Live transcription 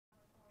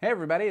Hey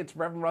everybody, it's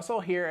Reverend Russell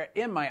here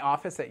in my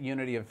office at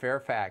Unity of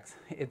Fairfax.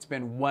 It's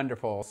been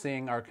wonderful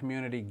seeing our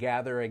community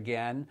gather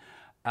again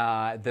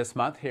this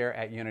month here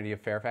at Unity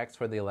of Fairfax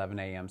for the 11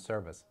 a.m.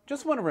 service.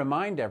 Just want to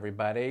remind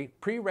everybody,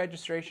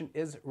 pre-registration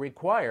is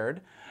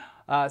required.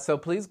 So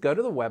please go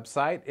to the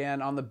website,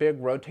 and on the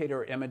big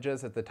rotator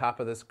images at the top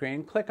of the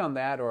screen, click on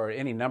that or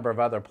any number of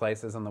other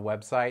places on the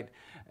website,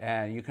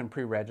 and you can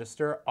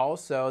pre-register.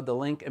 Also, the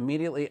link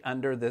immediately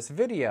under this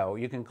video,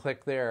 you can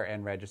click there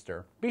and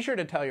register. Be sure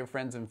to tell your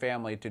friends and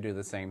family to do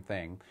the same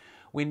thing.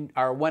 We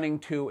are wanting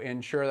to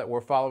ensure that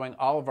we're following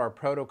all of our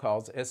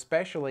protocols,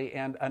 especially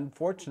and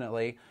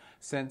unfortunately,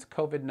 since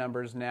COVID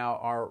numbers now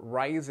are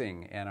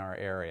rising in our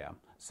area.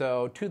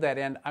 So to that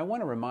end, I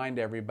want to remind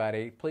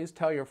everybody, please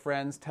tell your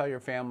friends, tell your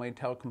family,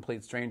 tell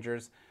complete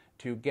strangers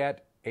to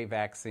get a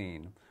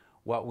vaccine.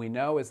 What we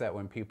know is that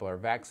when people are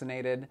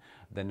vaccinated,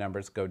 the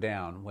numbers go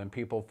down. When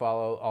people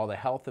follow all the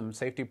health and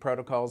safety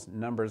protocols,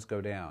 numbers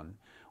go down.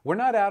 We're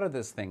not out of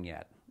this thing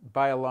yet,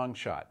 by a long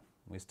shot.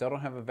 We still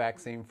don't have a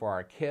vaccine for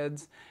our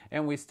kids,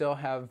 and we still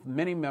have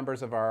many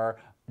members of our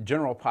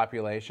general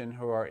population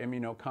who are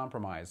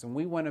immunocompromised. And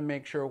we want to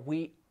make sure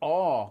we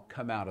all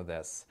come out of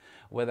this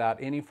without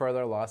any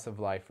further loss of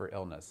life or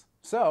illness.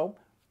 So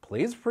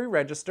please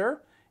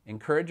pre-register,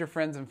 encourage your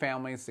friends and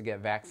families to get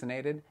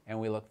vaccinated, and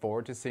we look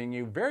forward to seeing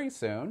you very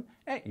soon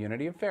at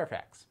Unity of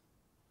Fairfax.